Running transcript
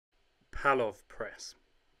Pallof press.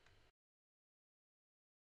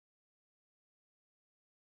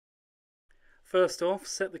 First off,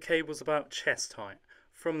 set the cables about chest height.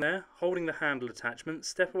 From there, holding the handle attachment,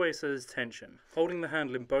 step away so there's tension. Holding the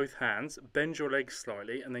handle in both hands, bend your legs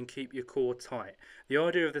slightly and then keep your core tight. The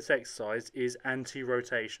idea of this exercise is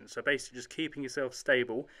anti-rotation, so basically just keeping yourself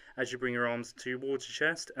stable as you bring your arms towards your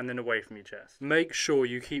chest and then away from your chest. Make sure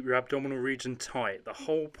you keep your abdominal region tight. The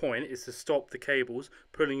whole point is to stop the cables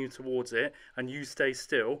pulling you towards it and you stay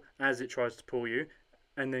still as it tries to pull you,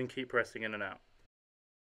 and then keep pressing in and out.